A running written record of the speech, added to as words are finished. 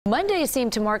Monday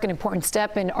seemed to mark an important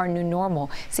step in our new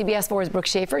normal. CBS 4's Brooke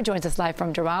Shafer joins us live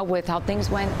from Doral with how things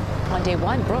went on day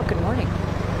one. Brooke, good morning.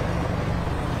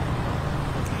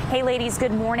 Hey ladies,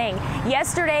 good morning.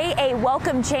 Yesterday, a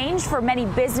welcome change for many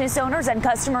business owners and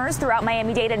customers throughout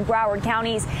Miami-Dade and Broward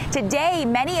counties. Today,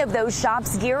 many of those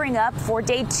shops gearing up for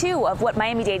day two of what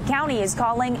Miami-Dade County is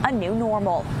calling a new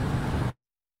normal.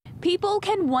 People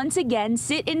can once again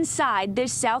sit inside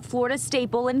this South Florida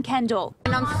staple in Kendall.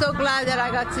 And I'm so glad that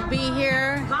I got to be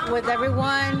here with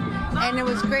everyone, and it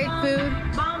was great food,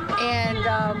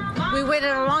 and we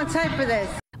waited a long time for this.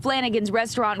 Flanagan's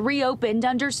restaurant reopened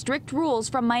under strict rules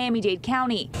from Miami-Dade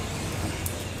County.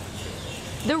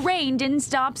 The rain didn't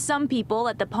stop some people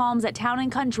at the Palms at Town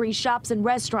and Country shops and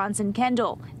restaurants in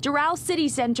Kendall. Doral City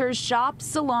Center's shops,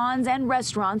 salons, and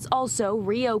restaurants also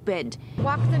reopened.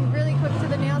 Walked in really quick to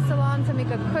the nail salon to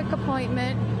make a quick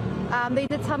appointment. They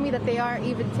did tell me that they aren't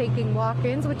even taking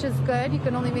walk-ins, which is good. You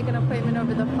can only make an appointment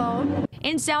over the phone.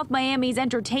 In South Miami's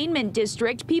entertainment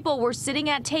district, people were sitting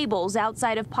at tables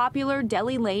outside of popular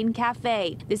Deli Lane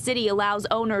Cafe. The city allows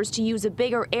owners to use a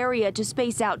bigger area to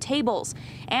space out tables,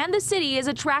 and the city is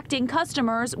attracting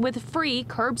customers with free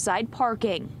curbside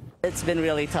parking. It's been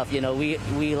really tough. You know,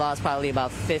 we lost probably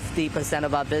about 50%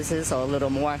 of our business or a little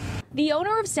more. The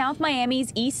owner of South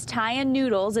Miami's East Thai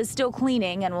Noodles is still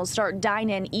cleaning and will start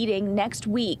dine-in eating next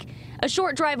week. A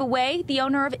short drive away, the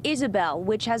owner of Isabel,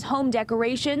 which has home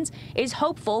decorations, is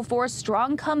hopeful for a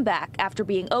strong comeback after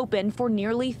being open for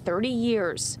nearly 30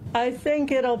 years. I think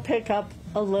it'll pick up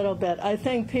a little bit. I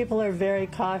think people are very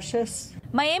cautious.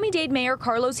 Miami-Dade Mayor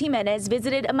Carlos Jimenez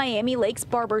visited a Miami Lakes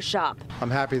barber shop. I'm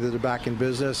happy that they're back in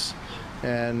business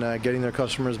and getting their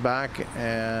customers back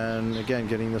and, again,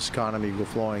 getting this economy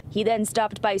flowing. He then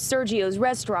stopped by Sergio's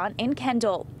restaurant in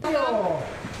Kendall.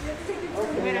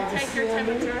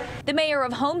 The mayor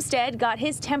of Homestead got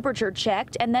his temperature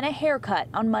checked and then a haircut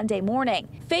on Monday morning.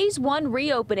 Phase 1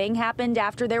 reopening happened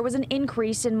after there was an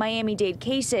increase in Miami-Dade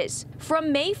cases.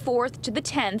 From May 4th to the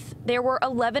 10th, there were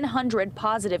 1,100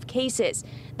 positive cases.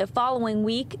 The following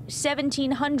week,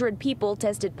 1,700 people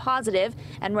tested positive,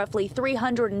 and roughly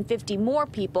 350 more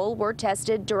people were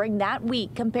tested during that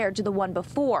week compared to the one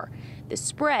before. The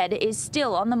spread is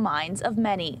still on the minds of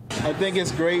many. I think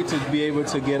it's great to be able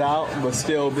to get out, but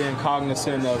still being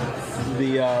cognizant of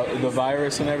the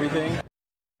virus and everything.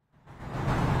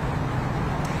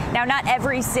 Now, not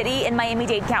every city in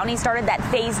Miami-Dade County started that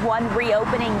phase 1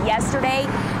 reopening yesterday.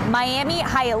 Miami,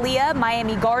 Hialeah,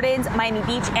 Miami Gardens, Miami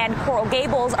Beach, and Coral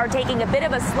Gables are taking a bit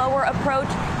of a slower approach.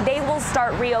 They will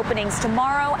start reopenings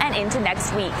tomorrow and into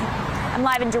next week. I'm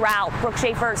live in Doral. Brooke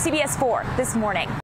Shafer, CBS 4 this morning.